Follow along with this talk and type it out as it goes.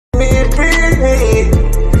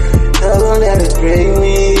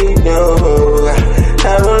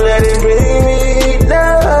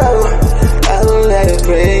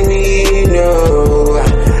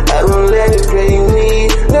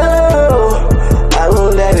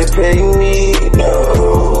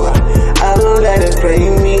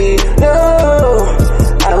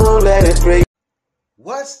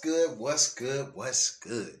What's good? What's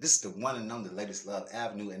good? This is the one and only Latest Love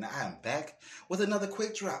Avenue, and I am back with another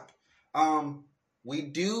quick drop. We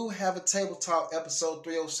do have a Table Talk episode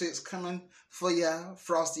 306 coming for y'all.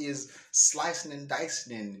 Frosty is slicing and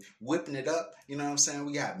dicing and whipping it up. You know what I'm saying?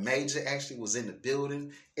 We got Major actually was in the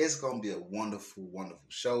building. It's gonna be a wonderful, wonderful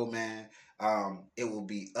show, man. It will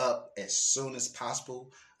be up as soon as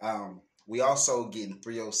possible. We also getting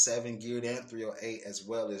 307 geared in, 308, as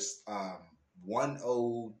well as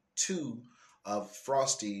 102 of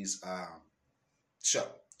Frosty's show.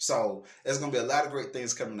 So there's gonna be a lot of great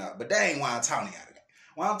things coming up. But that ain't why I'm talking to y'all today.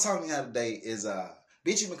 Why I'm talking to y'all today is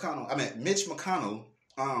Mitch McConnell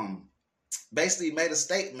basically made a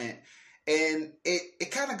statement, and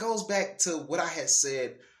it kind of goes back to what I had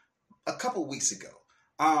said a couple weeks ago.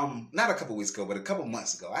 Not a couple weeks ago, but a couple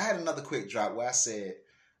months ago. I had another quick drop where I said,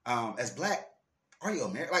 as black, are you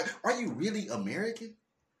American? Like, are you really American?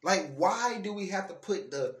 Like, why do we have to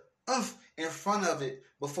put the in front of it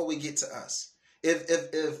before we get to us?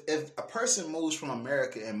 If a person moves from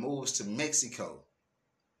America and moves to Mexico,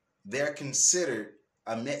 they're considered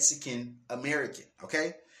a Mexican American,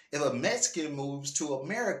 okay? If a Mexican moves to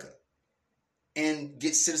America and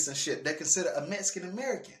gets citizenship, they're considered a Mexican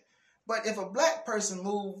American. But if a black person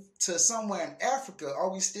moved to somewhere in Africa, are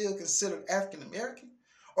we still considered African American?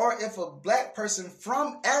 Or if a black person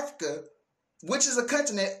from Africa, which is a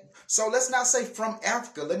continent, so let's not say from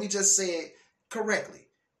Africa, let me just say it correctly.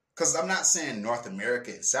 Because I'm not saying North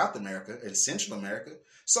America and South America and Central America.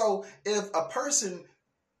 So if a person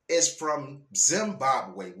is from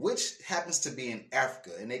Zimbabwe, which happens to be in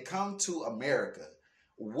Africa, and they come to America,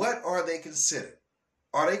 what are they considered?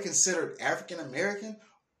 Are they considered African American?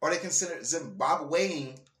 Or are they considered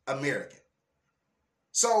Zimbabwean American?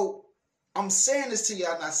 So I'm saying this to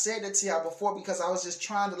y'all, and I said it to y'all before because I was just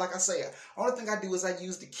trying to, like I say, the only thing I do is I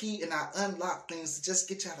use the key and I unlock things to just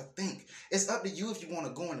get y'all to think. It's up to you if you want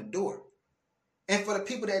to go in the door. And for the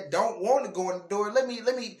people that don't want to go in the door, let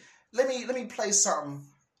me play something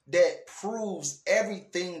that proves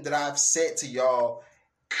everything that I've said to y'all.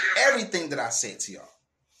 Everything that I said to y'all.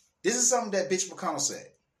 This is something that Bitch McConnell said.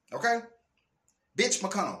 Okay? Bitch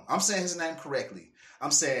McConnell. I'm saying his name correctly.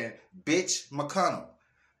 I'm saying Bitch McConnell.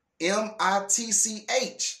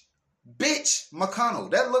 M-I-T-C-H. Bitch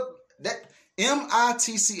McConnell. That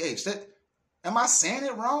M-I-T-C-H. That, am I saying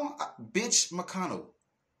it wrong? Bitch McConnell.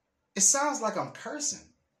 It sounds like I'm cursing.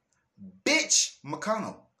 Bitch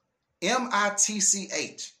McConnell.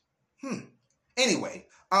 M-I-T-C-H. Anyway,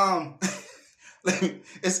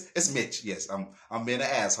 it's Mitch. Yes, I'm being an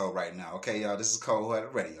asshole right now. Okay, y'all. This is Cold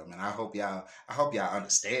Hearted Radio, man. I hope y'all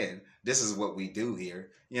understand. This is what we do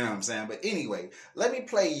here. You know what I'm saying? But anyway, let me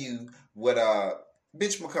play you what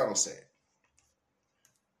Bitch McConnell said.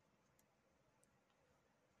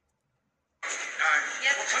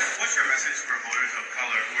 What's your message for voters of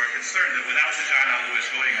color who are concerned that without the John L. Lewis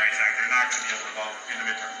Voting Rights Act, they're not going to be able to vote in the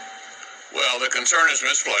midterm? Well, the concern is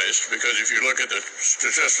misplaced because if you look at the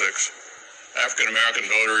statistics, African American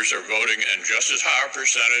voters are voting in just as high a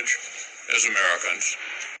percentage as Americans.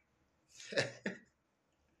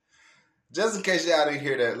 Just in case y'all didn't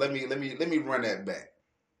hear that, let me run that back.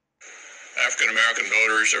 African American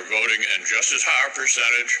voters are voting in just as high a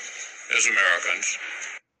percentage as Americans.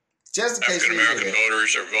 Just in case African American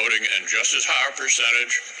voters are voting in just as high a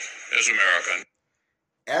percentage as Americans.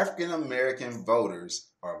 African American voters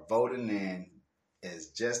are voting in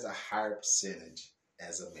as just a higher percentage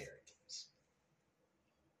as Americans.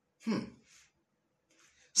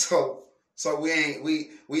 So we ain't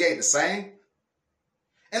the same.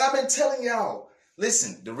 And I've been telling y'all,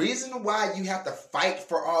 listen, the reason why you have to fight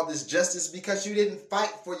for all this justice is because you didn't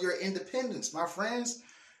fight for your independence, my friends.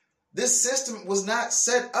 This system was not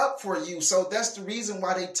set up for you, so that's the reason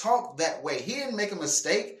why they talk that way. He didn't make a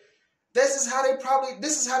mistake. This is how they talk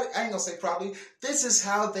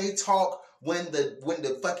when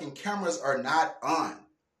the fucking cameras are not on.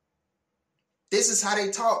 This is how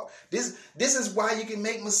they talk. This is why you can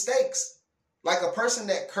make mistakes. Like a person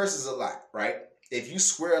that curses a lot, right? If you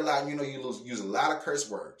swear a lot, you use a lot of curse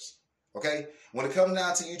words. Okay? When it comes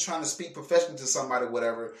down to you trying to speak professionally to somebody or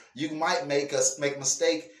whatever, you might make a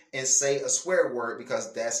mistake and say a swear word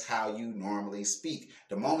because that's how you normally speak.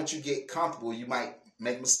 The moment you get comfortable, you might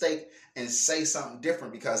make a mistake and say something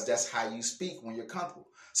different because that's how you speak when you're comfortable.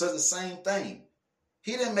 So it's the same thing.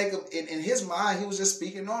 He didn't make him, in his mind, he was just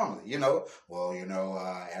speaking normally.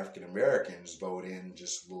 African Americans vote in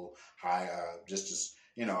just a little higher,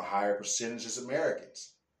 higher percentage as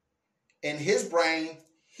Americans. In his brain,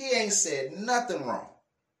 he ain't said nothing wrong.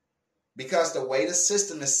 Because the way the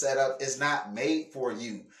system is set up is not made for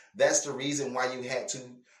you. That's the reason why you had to,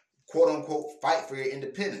 quote unquote, fight for your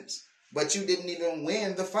independence. but you didn't even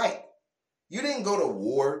win the fight. You didn't go to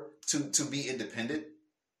war to be independent.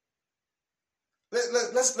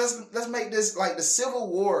 Let's make this like the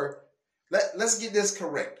Civil War. Let's get this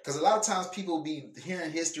correct, because a lot of times people be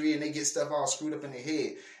hearing history and they get stuff all screwed up in their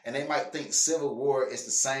head, and they might think Civil War is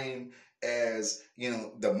the same as, you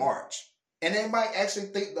know, the March, and they might actually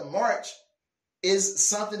think the March is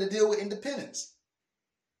something to deal with independence.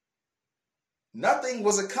 Nothing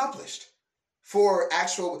was accomplished for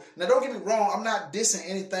actual. Now, don't get me wrong. I'm not dissing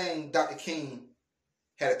anything Dr. King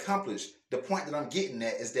had accomplished. The point that I'm getting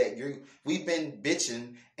at is that we've been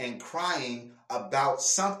bitching and crying about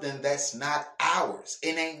something that's not ours.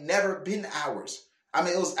 It ain't never been ours. I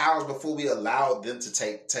mean, it was ours before we allowed them to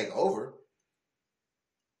take over.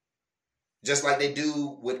 Just like they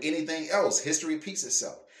do with anything else. History repeats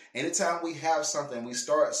itself. Anytime we have something, we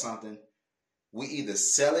start something, we either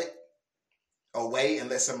sell it away and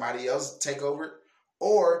let somebody else take over it,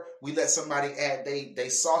 or we let somebody add they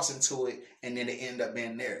sauce into it, and then it end up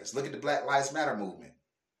being theirs. Look at the Black Lives Matter movement.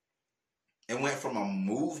 It went from a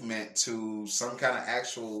movement to some kind of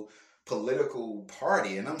actual political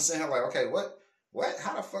party. And I'm saying, like, okay, what?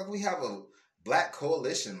 How the fuck we have a black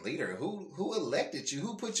coalition leader? Who elected you?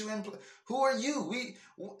 Who put you in? Who are you?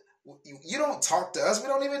 You don't talk to us. We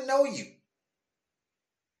don't even know you.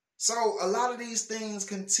 So a lot of these things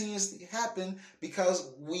continuously happen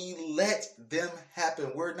because we let them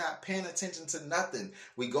happen. We're not paying attention to nothing.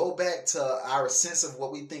 We go back to our sense of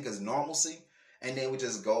what we think is normalcy, and then we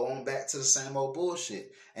just go on back to the same old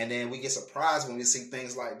bullshit. And then we get surprised when we see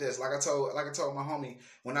things like this. Like I told my homie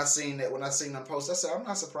when I seen them post, I said, I'm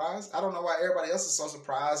not surprised. I don't know why everybody else is so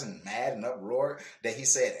surprised and mad and uproar that he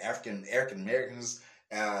said African Americans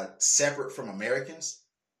separate from Americans,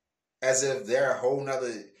 as if they're a whole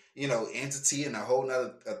nother, you know, entity and a whole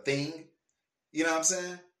nother thing. You know what I'm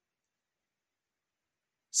saying?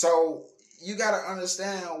 So you got to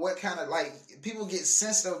understand what kind of, like, people get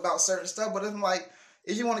sensitive about certain stuff, but I'm like,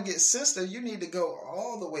 if you want to get sensitive, you need to go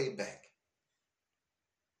all the way back.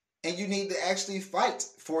 And you need to actually fight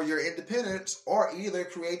for your independence or either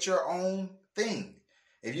create your own thing.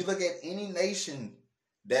 If you look at any nation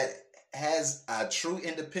that has a true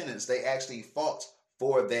independence, they actually fought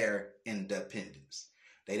for their independence.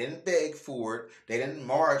 They didn't beg for it. They didn't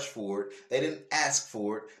march for it. They didn't ask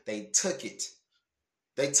for it. They took it.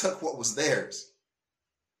 They took what was theirs.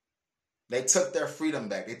 They took their freedom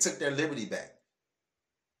back. They took their liberty back.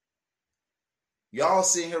 Y'all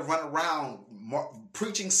sitting here running around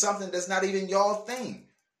preaching something that's not even y'all thing.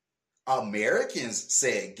 Americans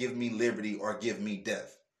said, give me liberty or give me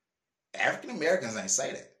death. African Americans ain't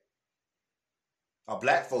say that. Or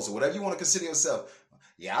black folks, or whatever you want to consider yourself.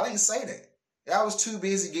 Y'all ain't say that. Y'all was too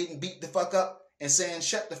busy getting beat the fuck up and saying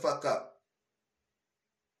shut the fuck up.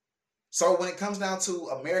 So when it comes down to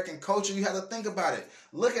American culture, you have to think about it.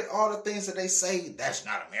 Look at all the things that they say, that's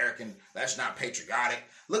not American, that's not patriotic.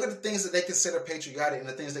 Look at the things that they consider patriotic and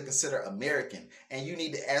the things they consider American. And you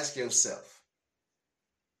need to ask yourself,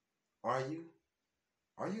 are you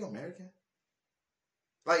American?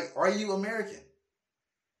 Like, are you American?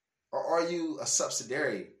 Or are you a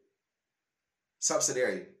subsidiary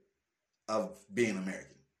of being American?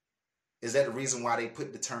 Is that the reason why they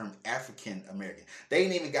put the term African American? They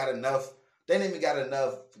ain't even got enough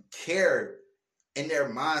care in their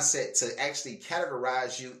mindset to actually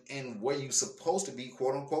categorize you in where you supposed to be,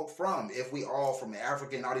 quote unquote, from. If we all from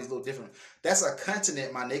Africa and all these little different, that's a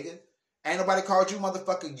continent, my nigga. Ain't nobody called you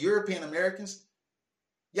motherfucking European Americans.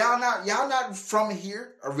 Y'all not from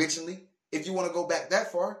here originally, if you want to go back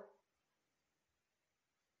that far.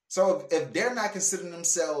 So if they're not considering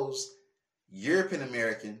themselves European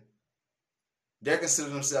American, they're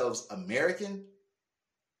considering themselves American,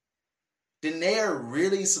 then they're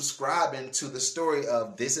really subscribing to the story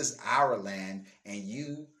of this is our land and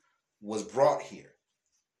you was brought here.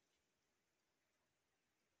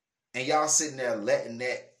 And y'all sitting there letting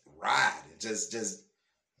that ride, just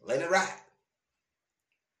letting it ride.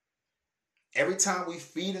 Every time we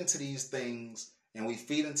feed into these things and every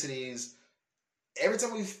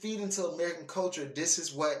time we feed into American culture, this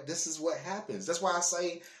is what happens. That's why I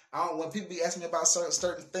say, when people be asking me about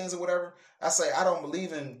certain things or whatever, I say I don't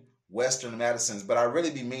believe in Western medicines, but I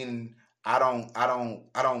really be meaning I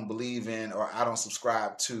don't believe in, or I don't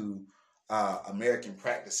subscribe to American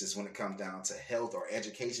practices when it comes down to health or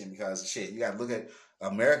education, because shit, you got to look at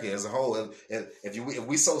America as a whole. If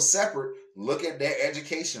we so separate, look at their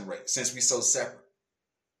education rate. Since we so separate,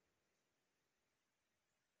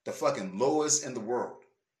 the fucking lowest in the world.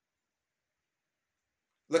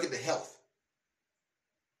 Look at the health.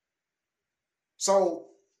 So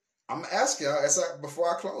I'm gonna ask y'all before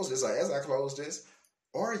I close this,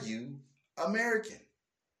 are you American?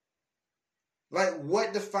 Like,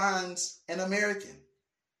 what defines an American?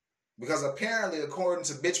 Because apparently, according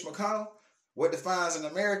to Mitch McConnell, what defines an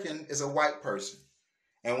American is a white person.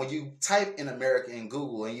 And when you type in America in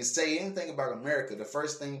Google and you say anything about America, the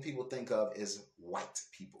first thing people think of is white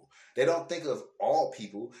people. They don't think of all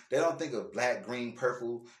people. They don't think of black, green,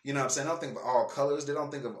 purple. You know what I'm saying? They don't think of all colors. They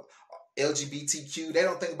don't think of LGBTQ. They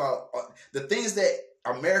don't think about the things that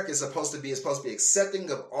America is supposed to be. It's supposed to be accepting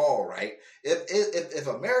of all, right? If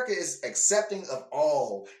America is accepting of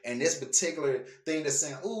all, and this particular thing that's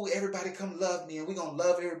saying, "Ooh, everybody come love me, and we're gonna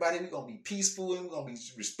love everybody. We're gonna be peaceful, and we're gonna be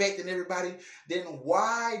respecting everybody," then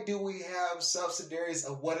why do we have subsidiaries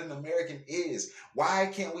of what an American is? Why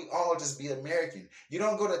can't we all just be American? You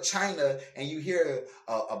don't go to China and you hear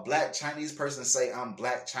a black Chinese person say, "I'm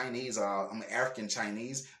black Chinese," or "I'm African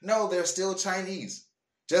Chinese." No, they're still Chinese.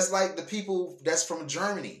 Just like the people that's from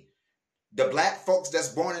Germany. The black folks that's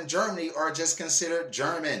born in Germany are just considered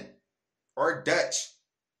German or Dutch.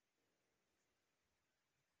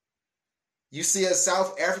 You see a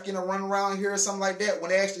South African run around here or something like that,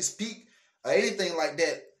 when they actually speak or anything like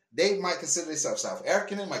that, they might consider themselves South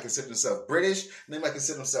African, they might consider themselves British, they might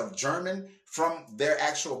consider themselves German from their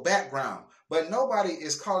actual background. But nobody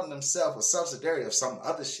is calling themselves a subsidiary of some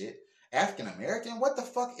other shit. African American? What the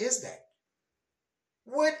fuck is that?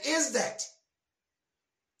 What is that?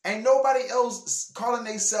 Ain't nobody else calling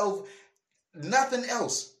themselves nothing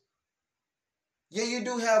else. Yeah, you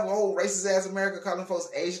do have old racist ass America calling folks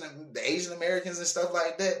the Asian Americans and stuff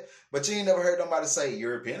like that, but you ain't never heard nobody say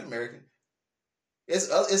European American.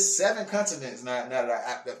 It's 7 continents now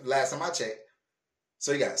that last time I checked.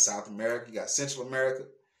 So you got South America, you got Central America,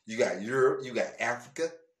 you got Europe, you got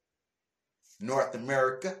Africa, North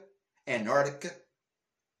America, Antarctica,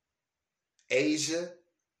 Asia,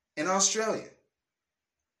 and Australia.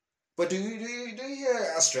 But do you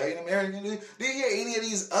hear Australian American? Do you hear any of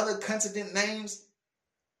these other continent names?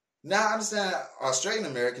 Now I understand Australian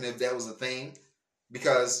American if that was a thing,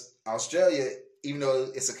 because Australia, even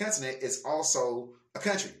though it's a continent, it's also a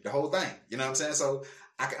country, the whole thing. You know what I'm saying? So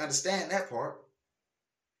I can understand that part.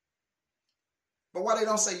 But why they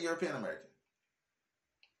don't say European American?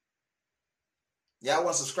 Y'all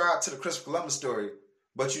want to subscribe to the Christopher Columbus story,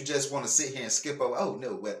 but you just want to sit here and skip over, "Oh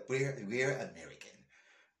no, we're American."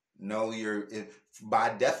 No, by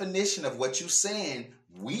definition of what you're saying,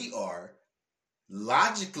 we are,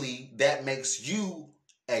 logically, that makes you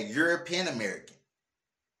a European American.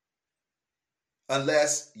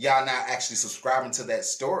 Unless y'all not actually subscribing to that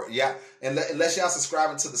story. Yeah, unless y'all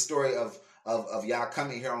subscribing to the story of y'all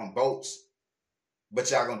coming here on boats, but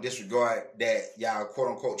y'all gonna disregard that y'all quote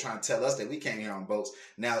unquote trying to tell us that we came here on boats.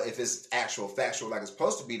 Now, if it's actual factual like it's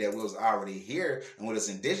supposed to be, that we was already here and we was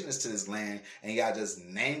indigenous to this land, and y'all just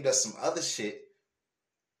named us some other shit,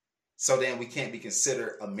 so then we can't be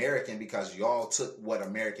considered American because y'all took what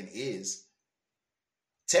American is.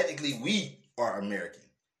 Technically, we are American,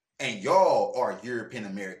 and y'all are European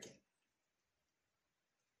American.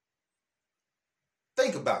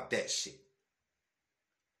 Think about that shit.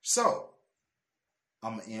 So,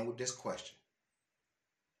 I'm going to end with this question.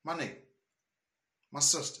 My nigga, my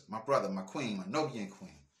sister, my brother, my queen, my Nubian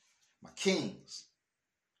queen, my kings,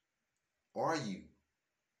 are you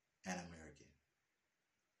an American?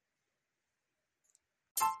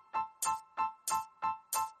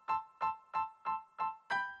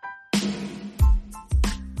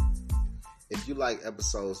 If you like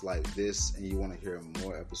episodes like this and you want to hear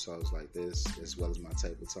more episodes like this, as well as my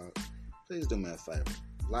table talk, please do me a favor.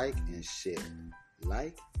 Like and share.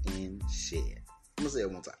 Like and share. I'm going to say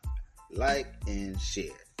it one time. Like and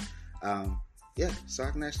share. So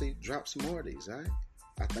I can actually drop some more of these, all right?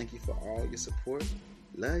 I thank you for all your support.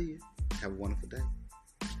 Love you. Have a wonderful day.